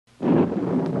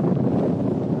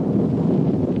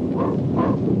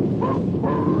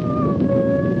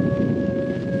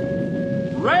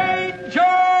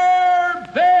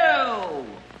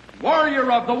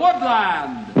of the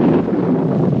woodland.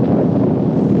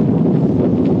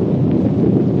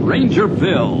 Ranger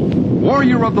Bill,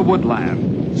 warrior of the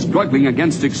woodland, struggling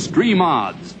against extreme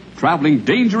odds, traveling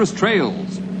dangerous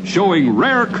trails, showing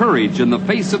rare courage in the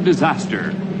face of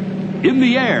disaster. In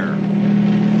the air.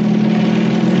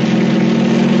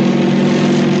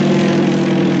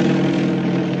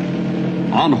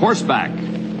 On horseback.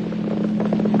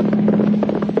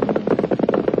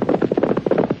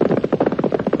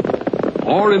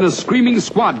 Or in a screaming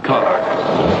squad car.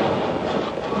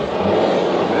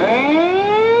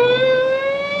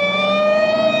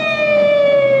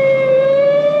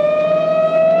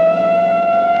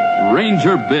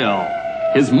 Ranger Bill,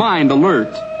 his mind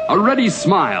alert, a ready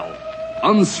smile,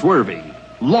 unswerving,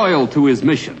 loyal to his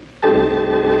mission.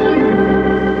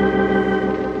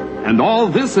 And all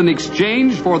this in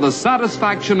exchange for the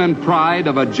satisfaction and pride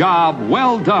of a job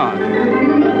well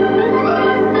done.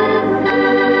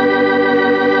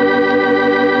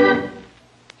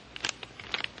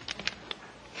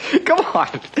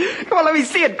 Come on, let me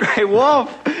see it, Grey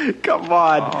Wolf. Come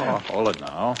on. Oh, hold it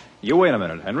now. You wait a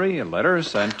minute, Henry. A letter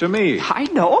sent to me. I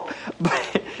know,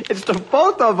 but it's to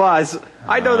both of us.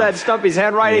 I know that Stumpy's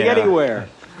handwriting anywhere.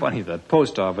 Funny that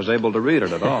post office able to read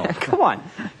it at all. Come on,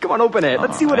 open it.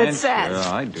 Let's see what it says.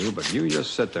 Sure, I do, but you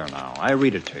just sit there now. I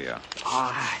read it to you.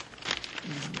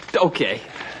 Okay.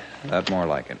 That more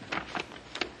like it.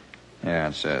 Yeah,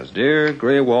 it says, Dear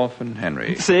Grey Wolf and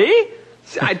Henry. See?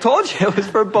 I told you it was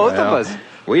for both of us.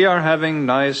 We are having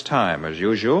nice time, as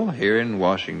usual, here in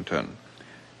Washington.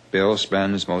 Bill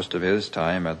spends most of his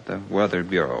time at the Weather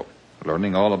Bureau,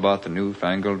 learning all about the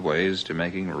newfangled ways to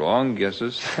making wrong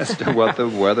guesses as to what the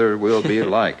weather will be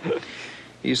like.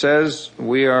 He says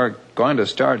we are going to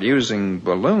start using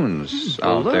balloons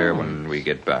out there when we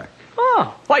get back.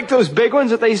 Oh, like those big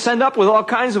ones that they send up with all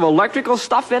kinds of electrical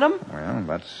stuff in them? Well,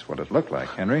 that's what it looked like,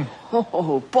 Henry.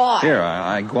 Oh, boy. Here,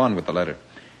 I go on with the letter.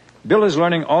 Bill is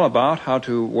learning all about how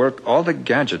to work all the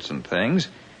gadgets and things,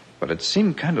 but it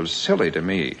seemed kind of silly to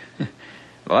me.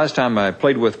 The last time I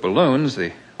played with balloons,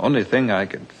 the only thing I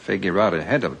could figure out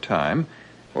ahead of time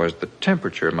was the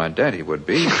temperature my daddy would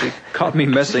be if he caught me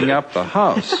messing up the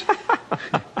house.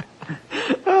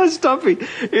 Oh, Stumpy,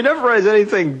 he never has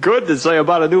anything good to say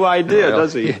about a new idea,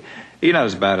 does he? He's not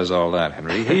as bad as all that,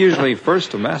 Henry. He's usually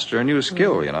first to master a new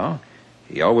skill, you know.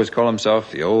 He always called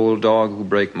himself the old dog who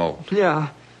break mold. Yeah,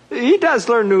 he does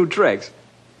learn new tricks.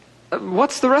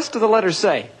 What's the rest of the letter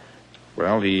say?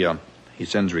 Well, he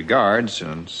sends regards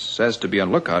and says to be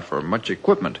on lookout for much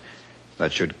equipment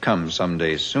that should come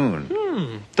someday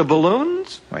soon. The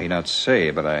balloons? Well, he not say,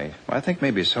 but I think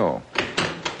maybe so.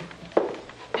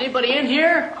 Anybody in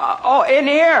here? In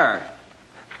here.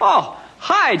 Oh,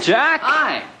 hi, Jack.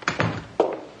 Hi.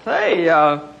 Hey,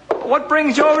 what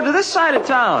brings you over to this side of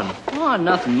town? Oh,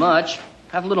 nothing much.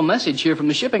 I have a little message here from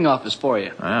the shipping office for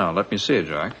you. Well, let me see it,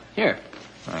 Jack. Here.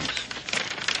 Thanks.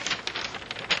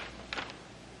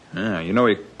 Yeah, you know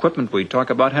equipment we talk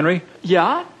about, Henry?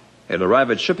 Yeah? It'll arrive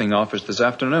at shipping office this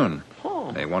afternoon.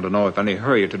 Oh. They want to know if any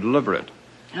hurry to deliver it.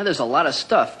 Yeah, there's a lot of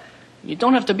stuff. You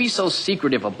don't have to be so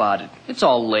secretive about it. It's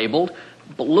all labeled.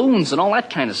 Balloons and all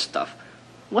that kind of stuff.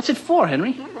 What's it for,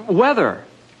 Henry? Weather.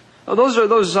 Oh, those are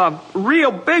those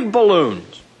real big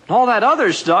balloons. All that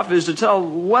other stuff is to tell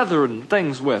weather and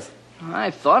things with.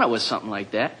 I thought it was something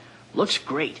like that. Looks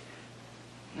great.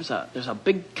 There's a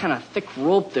big kind of thick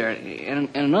rope there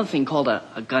and another thing called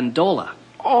a gondola.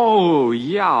 Oh,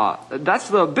 yeah. That's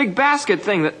the big basket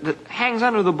thing that hangs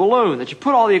under the balloon that you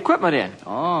put all the equipment in.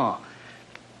 Oh.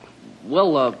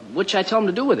 Well, what should I tell them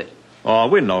to do with it? Oh,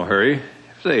 we're in no hurry.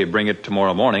 If they bring it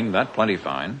tomorrow morning, that's plenty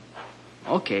fine.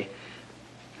 Okay.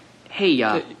 Hey,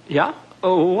 Yeah?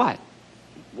 Oh, what?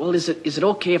 well, is it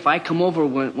okay if I come over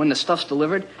when the stuff's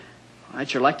delivered? I'd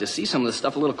sure like to see some of the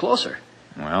stuff a little closer.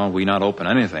 Well, we not open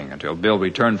anything until Bill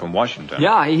returned from Washington.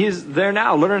 Yeah, he's there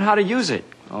now, learning how to use it.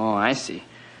 Oh, I see.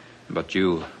 But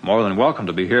you more than welcome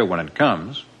to be here when it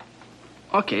comes.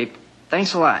 Okay,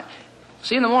 thanks a lot.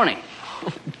 See you in the morning.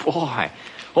 Boy,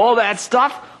 all that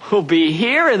stuff will be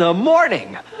here in the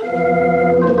morning.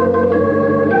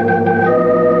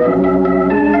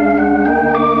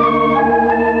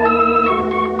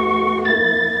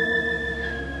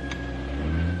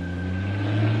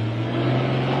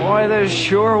 Boy, there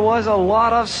sure was a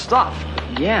lot of stuff.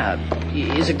 Yeah,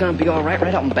 is it going to be all right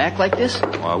out and back like this?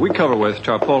 Well, we cover with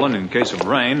tarpaulin in case of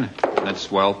rain.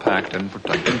 That's well packed and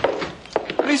protected.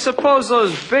 What do you suppose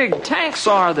those big tanks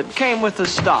are that came with the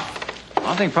stuff?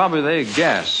 I think probably they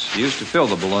gas used to fill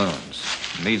the balloons.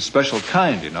 Need special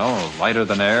kind, you know, lighter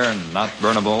than air and not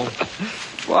burnable.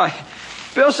 Why,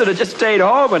 Bill should have just stayed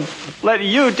home and let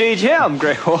you teach him,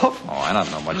 Grey Wolf. Oh, I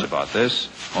don't know much about this.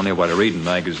 Only what I read in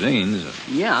magazines.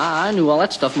 Yeah, I knew all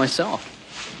that stuff myself.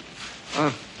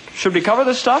 Should we cover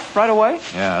this stuff right away?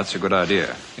 Yeah, that's a good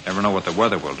idea. You never know what the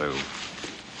weather will do.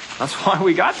 That's why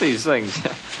we got these things.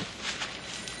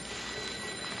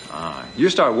 You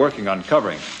start working on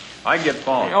covering. I get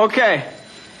following. Okay.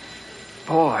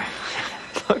 Boy,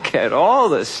 look at all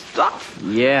this stuff.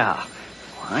 Yeah.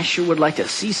 I sure would like to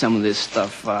see some of this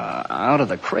stuff out of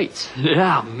the crates.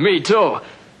 Yeah, me too.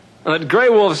 Grey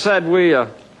Wolf said we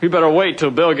better wait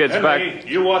till Bill gets back.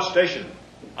 You watch station.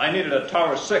 I needed a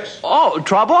Tower 6. Oh,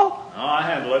 trouble? No, I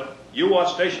handle it. You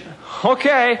watch station.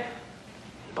 Okay.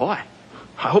 Boy,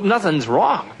 I hope nothing's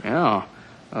wrong. Yeah.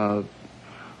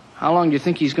 How long do you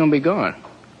think he's going to be gone?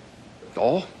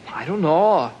 Oh, I don't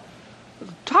know.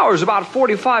 The tower's about a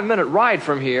 45-minute ride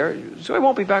from here, so he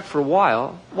won't be back for a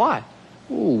while. Why?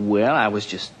 Oh, well, I was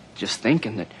just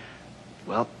thinking that,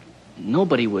 well,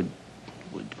 nobody would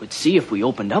see if we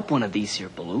opened up one of these here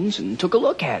balloons and took a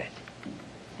look at it.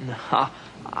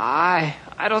 I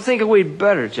don't think we'd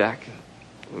better, Jack.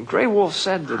 Grey Wolf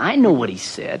said that... I know what he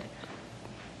said.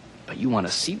 But you want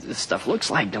to see what this stuff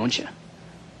looks like, don't you?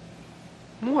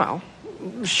 Well,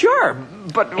 sure,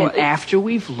 but... And after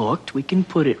we've looked, we can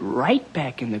put it right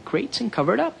back in the crates and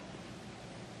cover it up.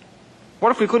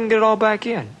 What if we couldn't get it all back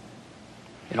in?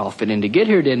 It all fit in to get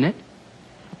here, didn't it?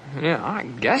 Yeah, I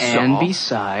guess so. And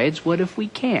besides, what if we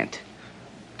can't?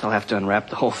 They'll have to unwrap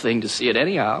the whole thing to see it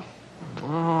anyhow.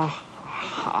 Oh,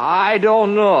 I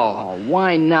don't know. Oh,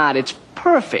 why not? It's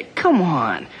perfect. Come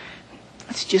on.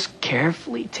 Let's just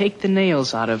carefully take the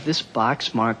nails out of this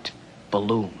box marked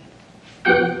balloon.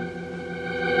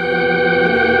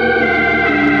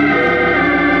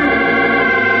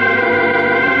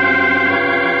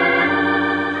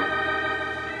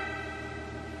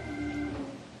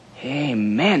 Hey,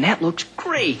 man, that looks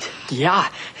great. Yeah,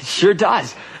 it sure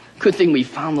does. Good thing we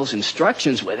found those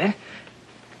instructions with it.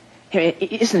 Hey,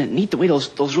 isn't it neat the way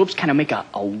those ropes kind of make a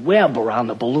web around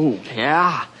the balloon?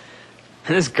 Yeah.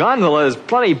 And this gondola is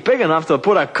plenty big enough to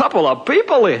put a couple of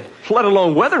people in, let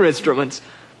alone weather instruments.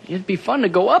 It'd be fun to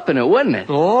go up in it, wouldn't it?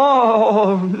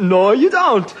 Oh, no, you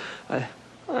don't.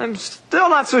 I'm still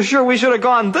not so sure we should have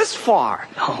gone this far.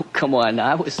 Oh, come on.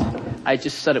 I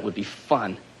just said it would be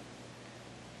fun.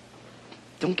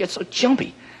 Don't get so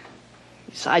jumpy.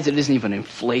 Besides, it isn't even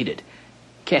inflated.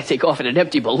 Can't take off in an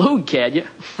empty balloon, can you?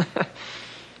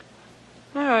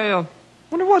 I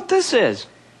wonder what this is.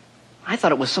 I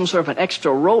thought it was some sort of an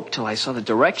extra rope till I saw the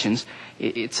directions.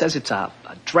 It says it's a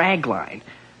drag line.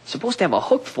 Supposed to have a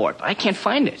hook for it, but I can't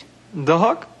find it. The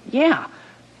hook? Yeah.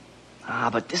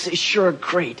 But this is sure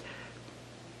great.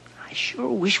 I sure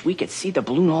wish we could see the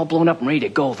balloon all blown up and ready to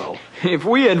go, though. If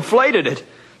we inflated it,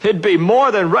 it'd be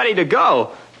more than ready to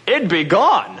go. It'd be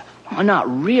gone. Oh, not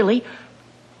really.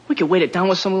 We could weight it down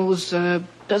with some of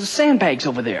those sandbags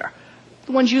over there.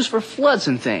 The ones used for floods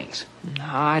and things.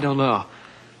 I don't know.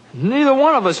 Neither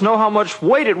one of us know how much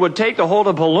weight it would take to hold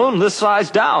a balloon this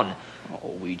size down.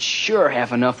 Oh, we'd sure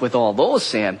have enough with all those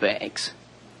sandbags.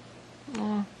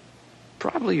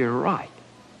 Probably you're right.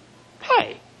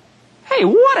 Hey,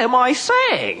 what am I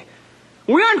saying?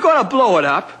 We aren't going to blow it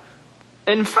up.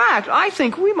 In fact, I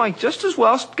think we might just as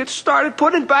well get started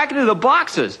putting it back into the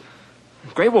boxes.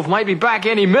 Grey Wolf might be back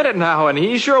any minute now, and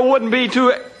he sure wouldn't be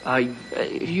too...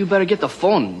 You better get the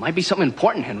phone. Might be something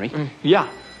important, Henry. Yeah,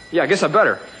 I guess I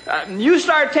better. You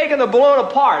start taking the balloon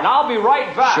apart, and I'll be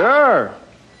right back. Sure.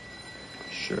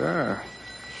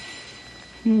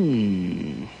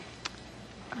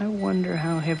 I wonder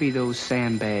how heavy those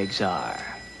sandbags are.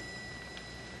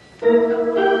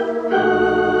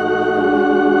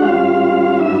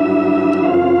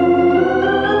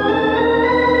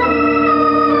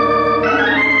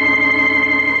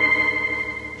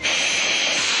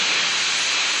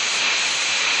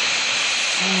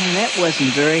 That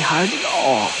wasn't very hard at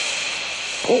all.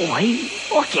 Boy,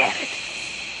 look at it.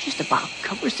 Just about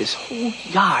covers this whole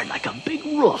yard like a big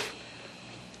roof.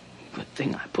 Good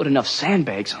thing I put enough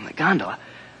sandbags on the gondola.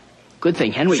 Good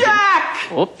thing Henry Jack!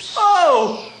 didn't... Oops.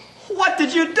 Oh, what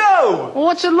did you do? Well,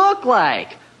 what's it look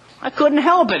like? I couldn't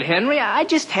help it, Henry. I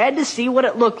just had to see what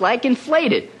it looked like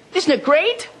inflated. Isn't it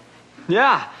great?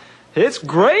 Yeah, it's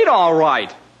great, all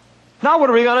right. Now what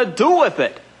are we going to do with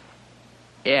it?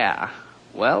 Yeah.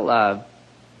 Well,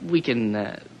 we can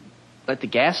let the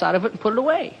gas out of it and put it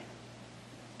away.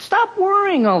 Stop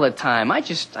worrying all the time. I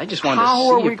just wanted to see...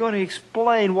 How are we going to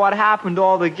explain what happened to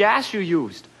all the gas you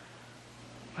used?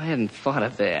 I hadn't thought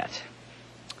of that.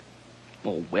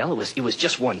 Oh, well, it was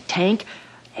just one tank,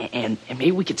 and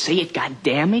maybe we could say it got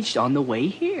damaged on the way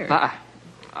here.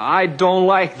 I don't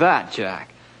like that, Jack.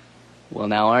 Well,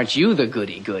 now, aren't you the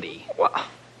goody-goody? Well,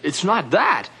 it's not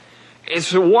that.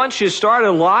 It's that once you start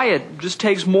a lie, it just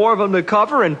takes more of them to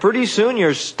cover, and pretty soon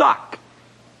you're stuck.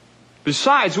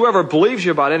 Besides, whoever believes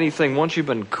you about anything once you've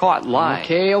been caught lying?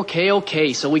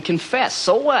 Okay. So we confess.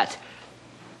 So what?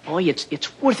 Boy,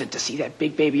 it's worth it to see that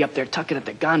big baby up there tucking at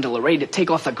the gondola, ready to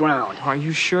take off the ground. Are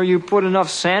you sure you put enough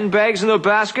sandbags in the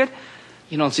basket?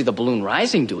 You don't see the balloon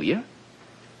rising, do you?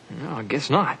 No, I guess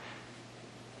not.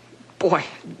 Boy,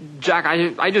 Jack,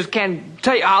 I just can't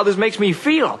tell you how this makes me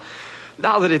feel.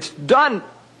 Now that it's done,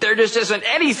 there just isn't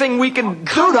anything we can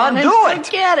do to undo it.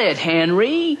 Forget it,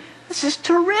 Henry. This is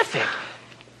terrific.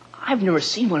 I've never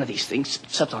seen one of these things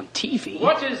except on TV.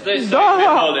 What is this building?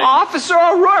 Officer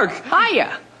O'Rourke.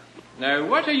 Hiya. Now,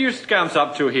 what are you scamps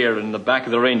up to here in the back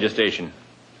of the ranger station?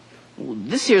 Well,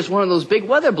 this here's one of those big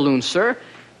weather balloons, sir.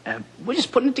 We're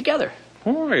just putting it together.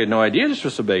 Oh, I had no idea this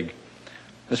was so big.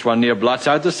 This one near blots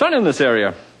out the sun in this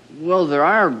area. Well, there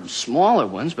are smaller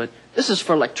ones, but this is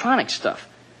for electronic stuff.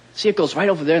 See, it goes right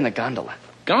over there in the gondola.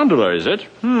 Gondola, is it?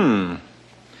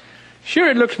 Sure,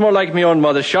 it looks more like my own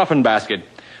mother's shopping basket.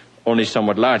 Only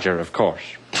somewhat larger, of course.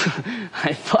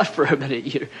 I thought for a minute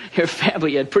your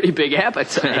family had pretty big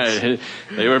appetites.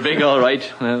 They were big, all right,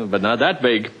 but not that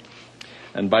big.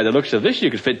 And by the looks of this, you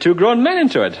could fit 2 grown men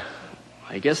into it.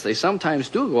 I guess they sometimes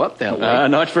do go up that way.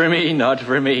 Not for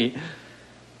me.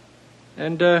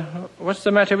 And what's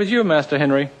the matter with you, Master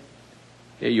Henry?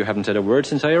 You haven't said a word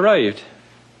since I arrived.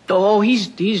 Oh, he's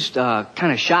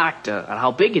kind of shocked at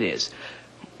how big it is.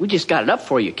 We just got it up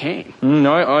before you came.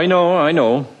 I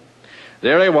know.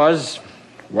 There I was,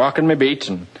 walking my beat,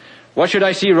 and what should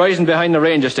I see rising behind the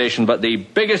ranger station but the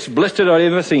biggest blister I've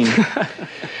ever seen.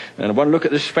 And one look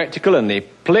at this spectacle, and the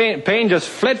pain just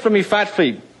fled from me fat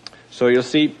feet. So you'll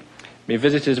see, my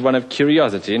visit is one of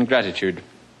curiosity and gratitude.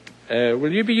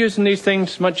 Will you be using these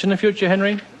things much in the future,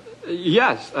 Henry?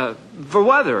 Yes, for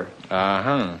weather.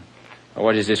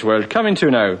 What is this world coming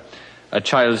to now? A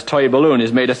child's toy balloon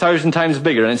is made 1,000 times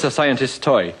bigger, and it's a scientist's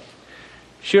toy.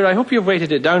 Sure, I hope you've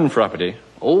weighted it down properly.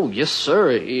 Oh, yes, sir.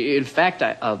 In fact,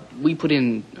 we put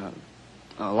in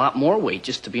a lot more weight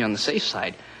just to be on the safe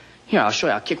side. Here, I'll show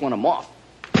you. I'll kick one of them off.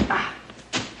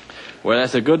 Well,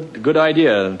 that's a good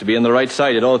idea, to be on the right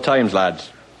side at all times, lads.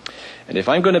 And if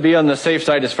I'm going to be on the safe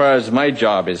side as far as my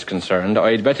job is concerned,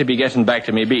 I'd better be getting back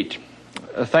to me beat.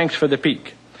 Thanks for the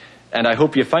peek. And I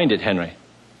hope you find it, Henry.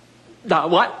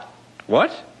 What?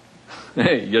 What?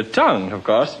 Your tongue, of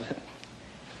course.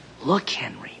 Look,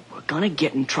 Henry, we're going to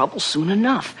get in trouble soon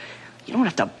enough. You don't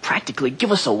have to practically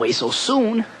give us away so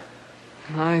soon.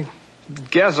 I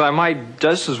guess I might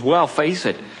just as well face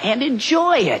it. And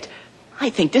enjoy it. I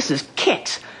think this is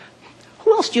kicks.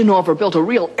 Who else do you know ever built a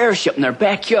real airship in their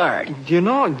backyard? You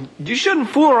know, you shouldn't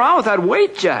fool around with that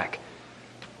weight, Jack.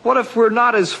 What if we're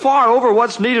not as far over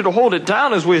what's needed to hold it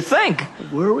down as we think?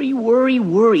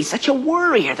 Worry. Such a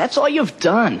worrier. That's all you've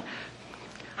done.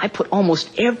 I put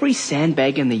almost every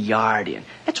sandbag in the yard in.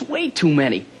 That's way too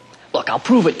many. Look, I'll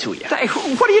prove it to you. Hey,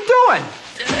 what are you doing?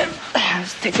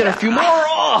 Just taking a few more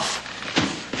off.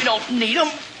 You don't need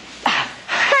them.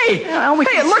 Hey,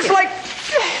 it looks like...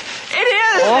 It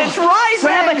is! Oh, it's rising!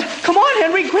 Grab it! Come on,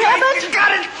 Henry, grab it! You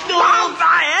got it!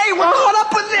 Hey, we're caught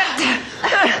up with it!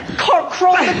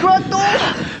 Crawl the front door!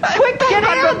 Quick, get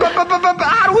in! But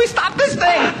how do we stop this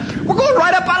thing? We're going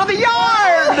right up out of the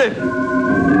yard!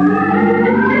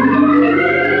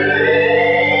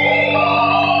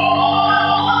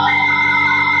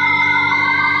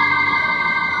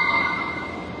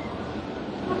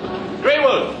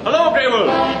 Greywolf! Hello,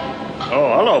 Greywolf!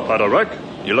 Oh, hello, Paddlewick.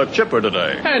 You look chipper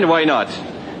today. And why not?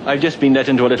 I've just been let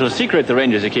into a little secret the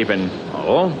Rangers are keeping.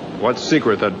 Oh? What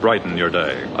secret that brightened your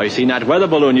day? I seen that weather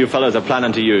balloon you fellas are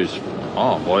planning to use.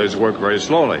 Oh, boys work very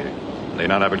slowly. They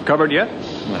not have it covered yet?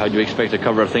 Well, how do you expect to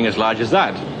cover a thing as large as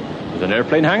that? With an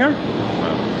airplane hangar?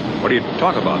 Well, what do you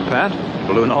talk about, Pat? The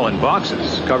balloon all in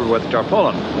boxes, covered with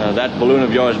tarpaulin. That balloon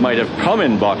of yours might have come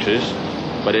in boxes,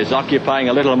 but it's occupying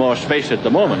a little more space at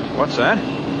the moment. What's that?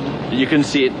 You can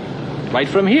see it right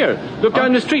from here. Look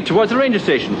down the street towards the ranger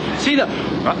station. See the...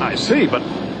 I see, but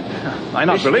I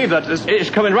not believe that this... It's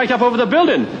coming right up over the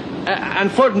building and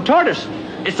floating toward us.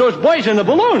 It's those boys in the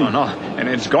balloon. Oh, no, and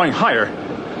it's going higher.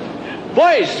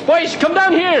 Boys, come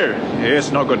down here.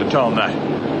 It's no good to tell them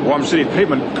that. Warm city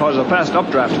pavement causes a fast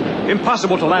updraft.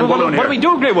 Impossible to land balloon here. What do we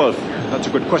do, Grey Wolf? That's a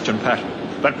good question, Pat.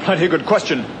 That plenty good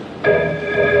question.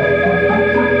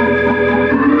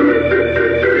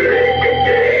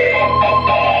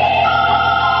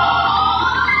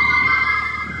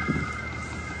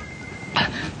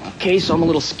 Okay, so I'm a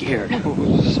little scared.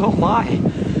 So am I.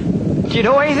 Do you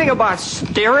know anything about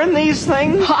steering these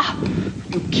things? Ha!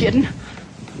 You kidding?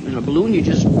 In a balloon, you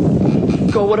just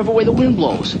go whatever way the wind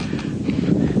blows.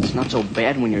 It's not so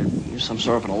bad when you're some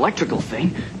sort of an electrical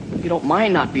thing. You don't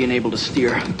mind not being able to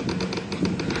steer.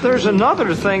 There's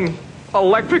another thing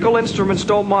electrical instruments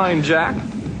don't mind, Jack.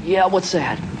 Yeah, what's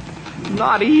that?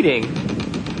 Not eating.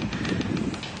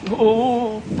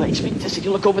 Oh, makes me dizzy to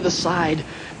look over the side.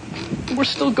 We're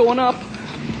still going up.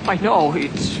 I know,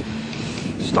 it's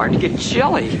starting to get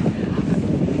chilly.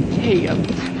 Hey,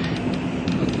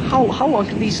 how long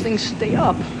can these things stay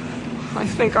up? I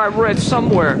think I read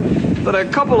somewhere that a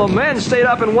couple of men stayed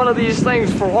up in one of these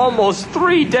things for almost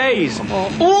 3 days.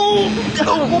 Oh,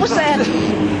 what was that?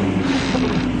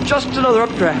 Just another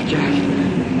updraft, Jack.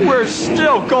 We're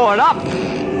still going up.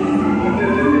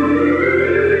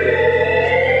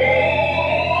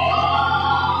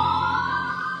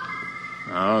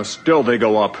 Still they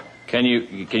go up. Can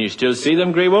you still see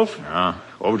them, Grey Wolf?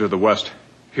 Over to the west.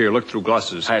 Here, look through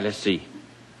glasses. Hi, let's see.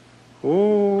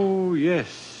 Oh,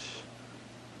 yes.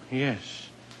 Yes.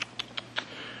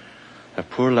 The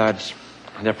poor lads.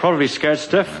 They're probably scared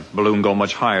stiff. Balloon go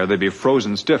much higher, they'd be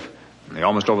frozen stiff. They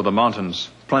almost over the mountains.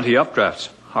 Plenty updrafts.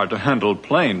 Hard to handle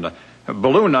plane. A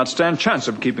balloon not stand chance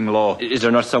of keeping low. Is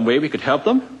there not some way we could help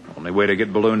them? Only way to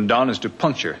get balloon down is to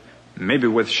puncture. Maybe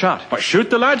with shot. What, shoot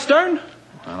the lads down?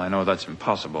 Well, I know that's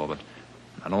impossible, but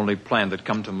an only plan that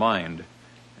come to mind,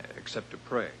 except to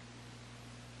pray.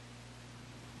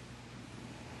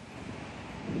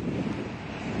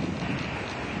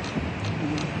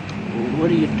 What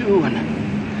are you doing?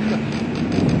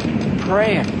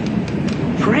 Praying.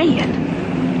 Praying?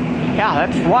 Yeah,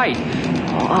 that's right.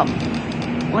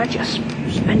 Why don't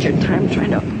you spend your time trying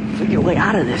to figure a way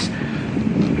out of this?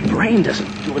 Praying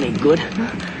doesn't do any good.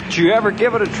 Did you ever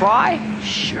give it a try?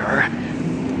 Sure.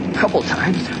 A couple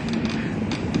times.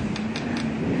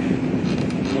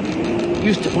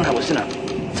 Used to when I was in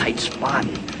a tight spot.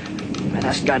 I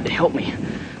asked God to help me.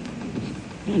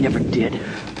 He never did.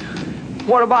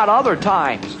 What about other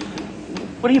times?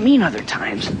 What do you mean other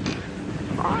times?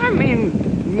 I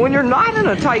mean, when you're not in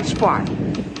a tight spot.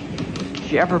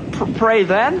 Did you ever pray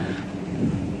then?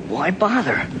 Why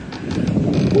bother?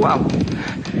 Well,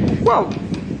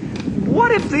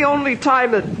 what if the only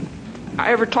time that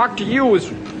I ever talked to you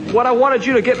was when I wanted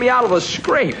you to get me out of a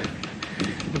scrape?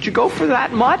 Would you go for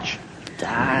that much?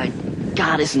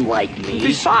 God isn't like me.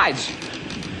 Besides,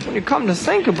 when you come to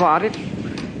think about it,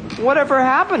 whatever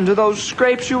happened to those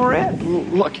scrapes you were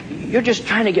in? Look, you're just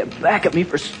trying to get back at me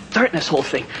for starting this whole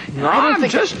thing. No, I'm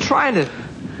just trying to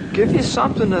give you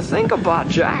something to think about,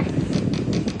 Jack.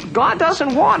 God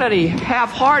doesn't want any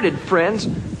half-hearted friends.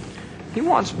 He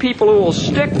wants people who will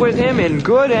stick with him in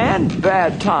good and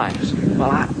bad times. Well,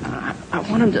 I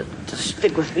want him to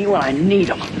stick with me when I need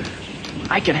him.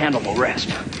 I can handle the rest.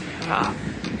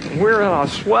 We're in a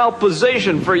swell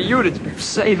position for you to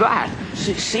say that.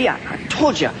 See, I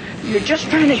told you. You're just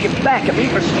trying to get back at me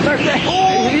for starting that.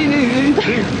 Oh!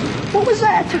 What was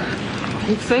that?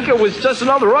 I think it was just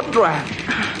another updraft.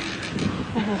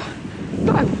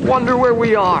 I wonder where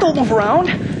we are. Don't move around.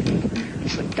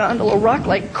 The gondola rock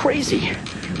like crazy.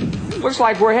 Looks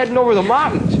like we're heading over the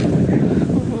mountains.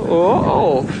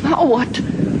 Oh. Now what?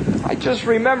 I just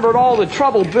remembered all the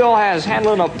trouble Bill has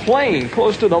handling a plane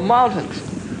close to the mountains.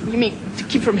 You mean to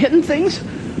keep from hitting things?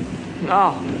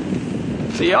 No.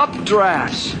 The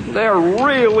updrafts. They're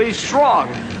really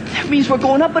strong. That means we're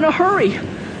going up in a hurry.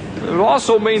 It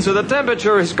also means that the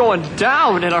temperature is going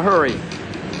down in a hurry.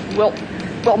 Well,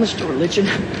 Mr. Religion,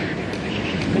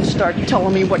 you can start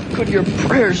telling me what good your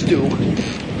prayers do.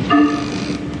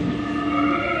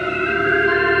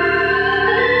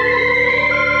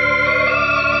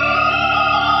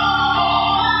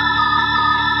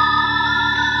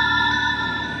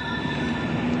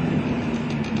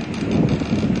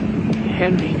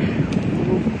 Henry,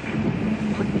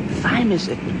 what time is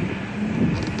it?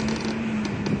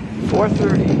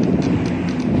 4:30.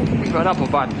 We've been up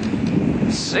about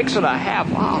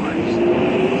 6.5 hours.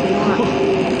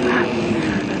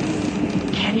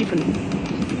 Can't even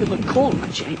feel the cold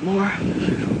much anymore.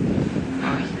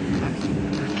 I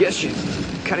guess you're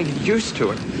getting used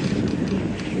to it.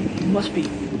 Must be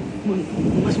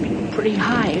pretty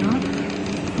high, huh?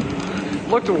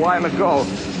 Looked a while ago.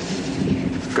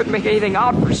 Couldn't make anything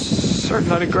out for certain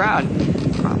on the ground.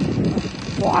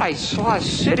 Thought I saw a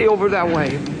city over that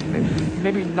way.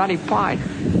 Maybe 95.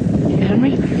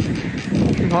 Henry?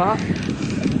 Huh?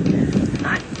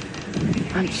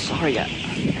 I'm sorry I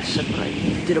said what I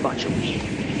did about you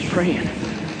praying.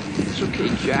 It's okay,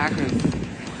 Jack. I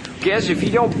guess if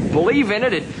you don't believe in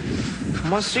it, it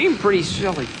must seem pretty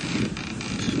silly.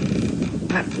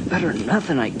 Better than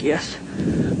nothing, I guess.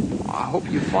 I hope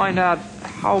you find out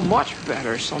how much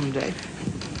better someday.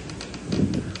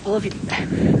 Well, if you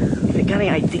got any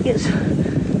ideas?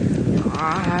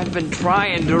 I've been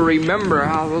trying to remember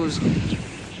how those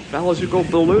fellas who go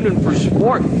ballooning for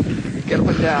sport get up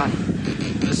and down.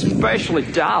 Especially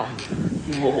down.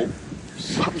 Whoa,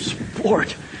 some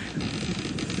sport.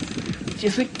 Do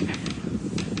you think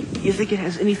it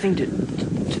has anything to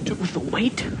do with the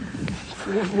weight?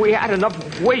 If we had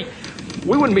enough weight,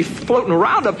 we wouldn't be floating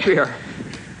around up here.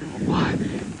 What?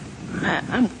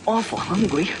 I'm awful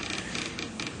hungry.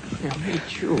 Yeah, me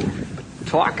too. But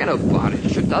talking about it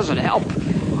sure doesn't help.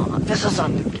 This is a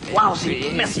lousy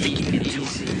mess to get into.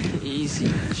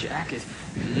 Easy, Jack. It's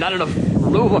not enough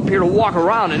room up here to walk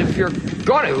around, and if you're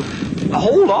going to,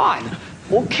 hold on.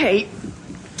 Okay.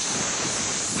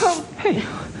 Oh, hey,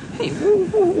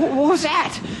 what was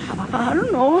that? I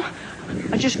don't know.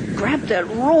 I just grabbed that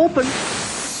rope and...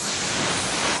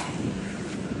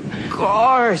 Of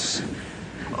course.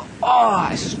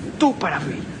 Oh, stupid of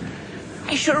me.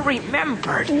 I should have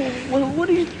remembered. Well, what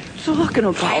are you talking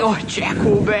about? Hey, oh, Jack,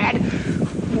 old man.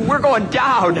 We're going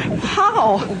down.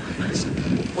 How?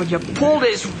 When you pull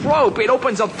this rope, it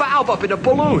opens a valve up in the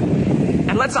balloon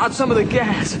and lets out some of the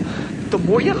gas. The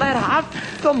more you let out,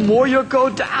 the more you go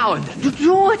down. Do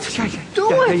it.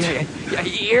 Do it. Yeah,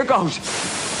 here goes.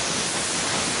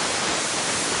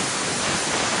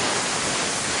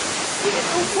 It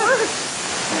works.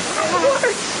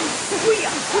 We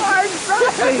are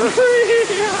dropping. We're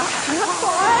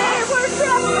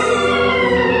dropping.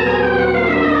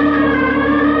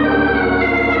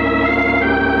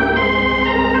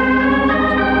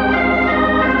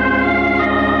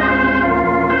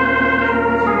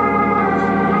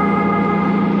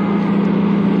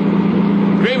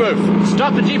 Grey Wolf,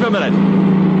 stop the jeep a minute.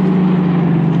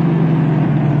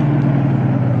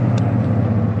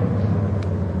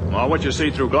 Well, what you see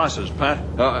through glasses, Pat?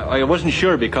 I wasn't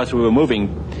sure because we were moving,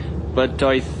 but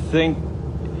I think...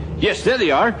 Yes, there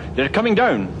they are. They're coming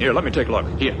down. Here, let me take a look.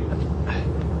 Here.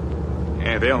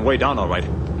 Yeah, they're on the way down, all right.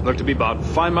 Look to be about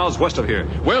 5 miles west of here.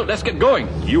 Well, let's get going.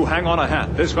 You hang on a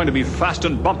hat. This is going to be a fast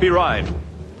and bumpy ride.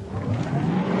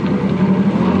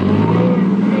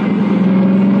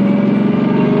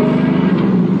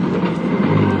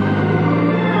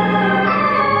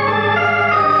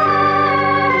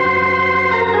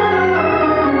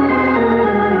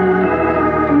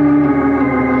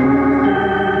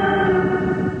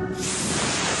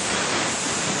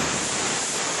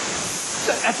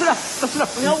 That's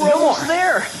enough. Well, we're almost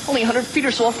there. Only 100 feet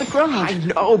or so off the ground. I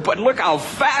know, but look how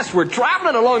fast we're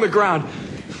traveling along the ground.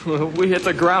 We hit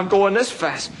the ground going this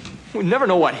fast. We never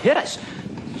know what hit us.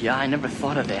 Yeah, I never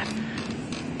thought of that.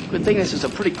 Good thing this is a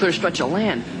pretty clear stretch of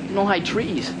land. No high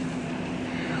trees.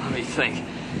 Let me think.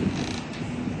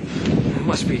 We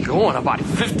must be going about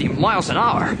 50 miles an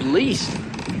hour. At least.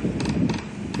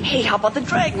 Hey, how about the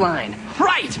drag line?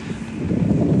 Right!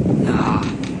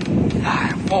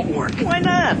 It won't work. Why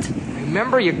not?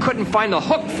 Remember, you couldn't find the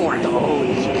hook for it. Oh,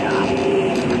 yeah.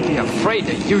 I'd be afraid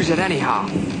to use it anyhow.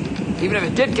 Even if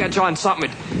it did catch on something,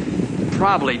 it'd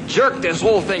probably jerk this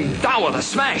whole thing down with a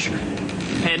smash.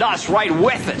 And us right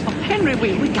with it. Oh, Henry,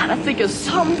 we gotta think of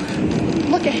some.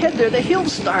 Look ahead there, the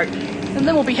hills start. And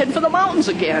then we'll be heading for the mountains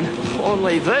again.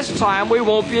 Only this time we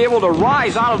won't be able to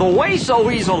rise out of the way so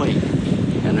easily.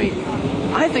 Henry,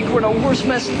 I think we're in a worse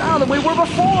mess now than we were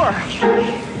before.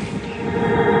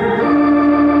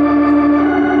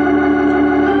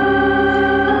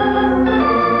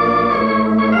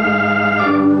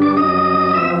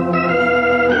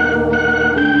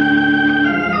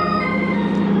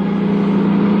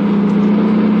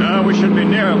 We should be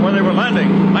near where they were landing.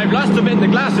 I've lost them in the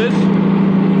glasses.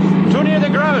 Too near the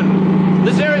ground.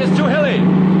 This area is too hilly.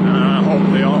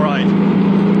 Hopefully all right.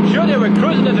 Sure, they were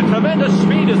cruising at a tremendous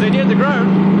speed as they neared the ground.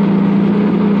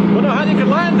 Wonder how they could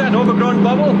land that overgrown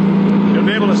bubble. You'll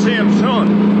be able to see him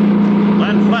soon.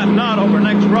 Land flat now over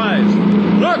next rise.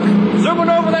 Look, zooming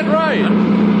over that rise.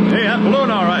 Hey, that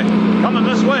balloon all right. Coming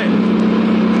this way.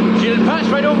 She'll pass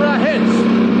right over our heads.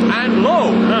 And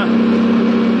low.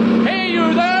 Hey,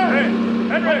 you there? Hey,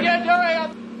 Henry. What are you doing?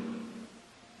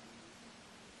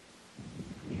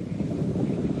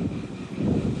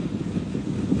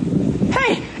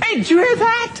 Hey, did you hear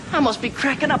that? I must be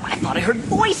cracking up. I thought I heard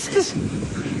voices.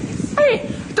 Hey,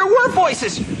 there were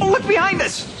voices. Oh, look behind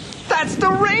us. That's the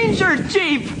Ranger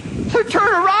Jeep. They're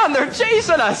turning around. They're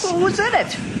chasing us. Well, who's in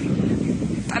it?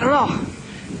 I don't know.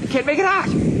 I can't make it out.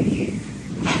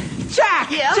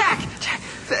 Jack! Yeah? Jack!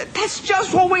 That's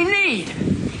just what we need.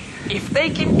 If they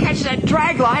can catch that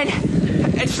drag line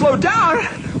and slow down,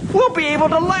 we'll be able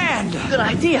to land. Good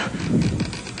idea.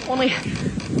 Only,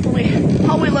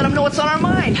 how we let him know what's on our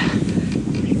mind?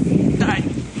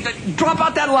 Drop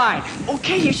out that line.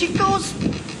 Okay, here she goes.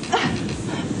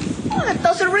 Oh, that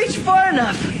doesn't reach far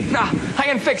enough. Nah, I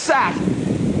can fix that.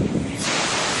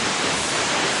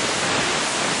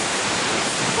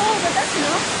 Oh, but that's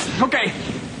enough. Okay.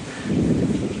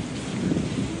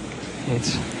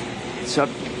 It's up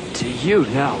to you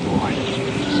now, boy.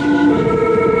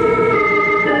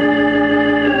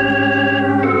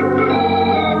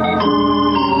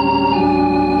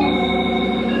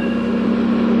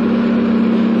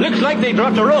 Looks like they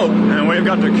dropped a rope. And we've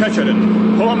got to catch it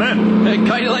and pull them in.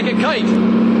 Kite like a kite.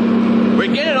 We're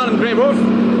getting on him, Grey Wolf.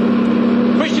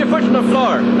 Push your foot on the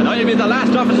floor, and I'll be the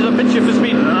last officer to pinch you for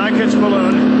speeding. I catch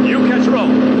balloon. You catch rope.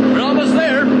 We're almost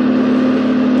there.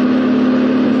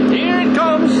 Here it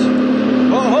comes.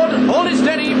 Oh, hold it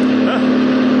steady.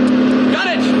 Got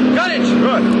it.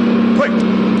 Good. Quick,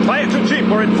 tie it to Jeep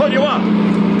or it'll pull you up.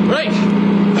 Right.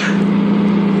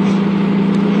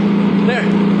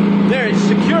 There, it's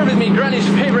secure with me, Granny's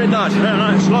favorite knot.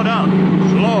 Yeah, slow down.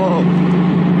 Slow.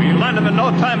 We land him in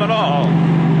no time at all.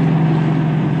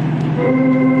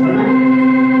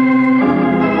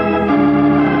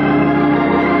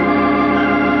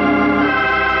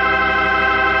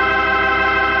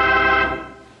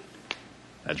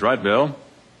 That's right, Bill.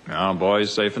 Now,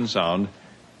 boy's safe and sound.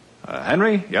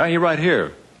 Henry? Yeah, you're right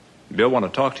here. Bill want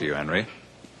to talk to you, Henry.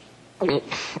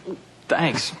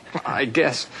 Thanks, I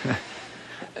guess.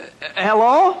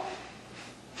 Hello?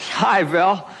 Hi,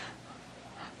 Bill.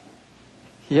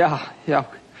 Yeah.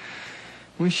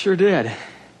 We sure did.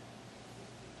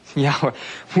 Yeah,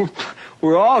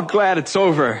 we're all glad it's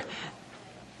over.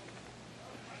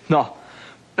 No,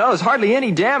 there's hardly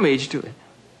any damage to it.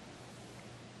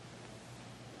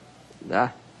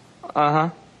 Yeah.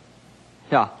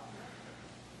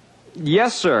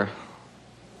 Yes, sir.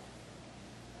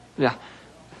 Yeah.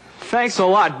 Thanks a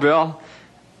lot, Bill.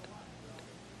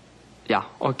 Yeah,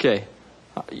 okay.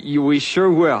 We sure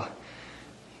will.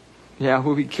 Yeah,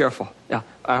 we'll be careful.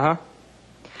 Yeah,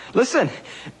 Listen,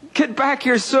 get back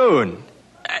here soon.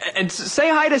 And say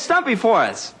hi to Stumpy for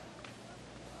us.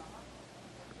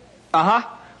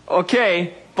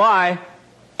 Okay, bye.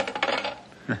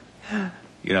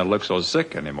 You don't look so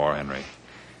sick anymore, Henry.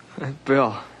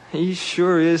 Bill, he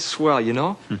sure is swell, you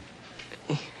know?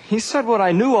 He said what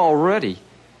I knew already.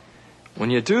 When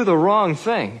you do the wrong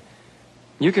thing,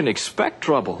 you can expect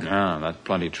trouble. Yeah, that's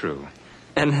plenty true.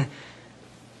 And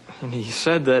he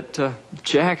said that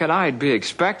Jack and I'd be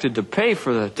expected to pay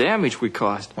for the damage we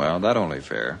caused. Well, that only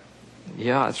fair.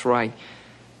 Yeah, that's right.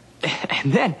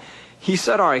 And then he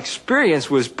said our experience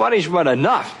was punishment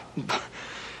enough.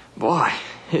 Boy,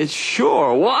 it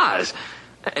sure was.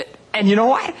 And you know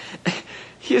what?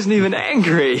 He isn't even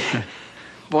angry.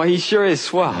 Boy, he sure is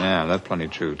swell. Yeah, that's plenty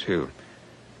true, too.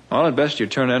 Well, at best you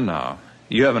turn in now.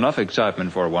 You have enough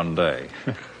excitement for one day.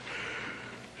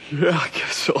 Yeah, I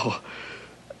guess so.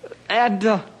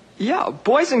 And, yeah,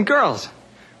 boys and girls,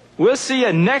 we'll see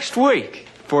you next week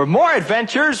for more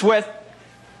adventures with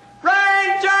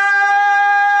Ranger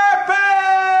Bill!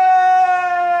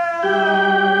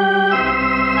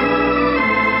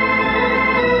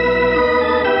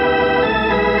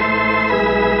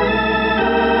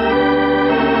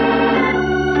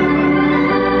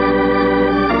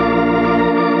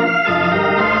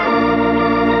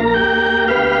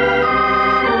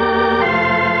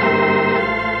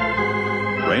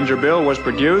 Ranger Bill was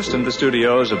produced in the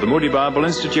studios of the Moody Bible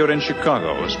Institute in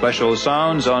Chicago. Special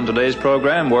sounds on today's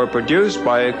program were produced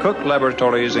by Cook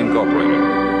Laboratories,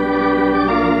 Incorporated.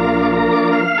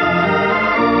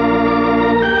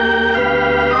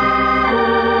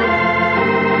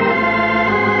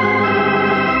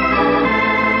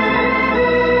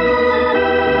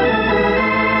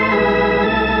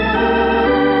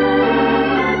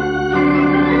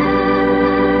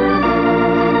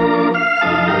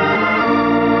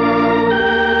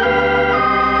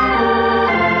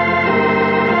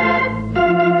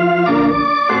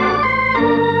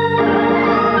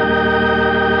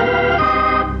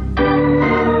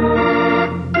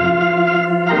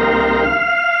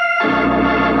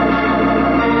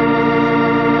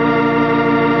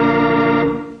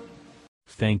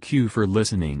 Thank you for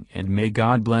listening and may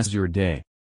God bless your day.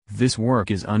 This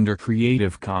work is under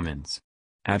Creative Commons.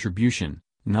 Attribution,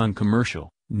 non-commercial,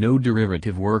 no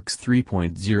derivative works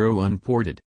 3.0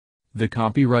 unported. The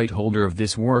copyright holder of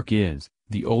this work is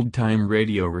the Old Time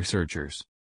Radio Researchers.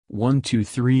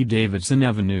 123 Davidson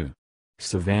Avenue,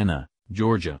 Savannah,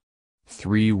 Georgia.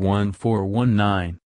 31419.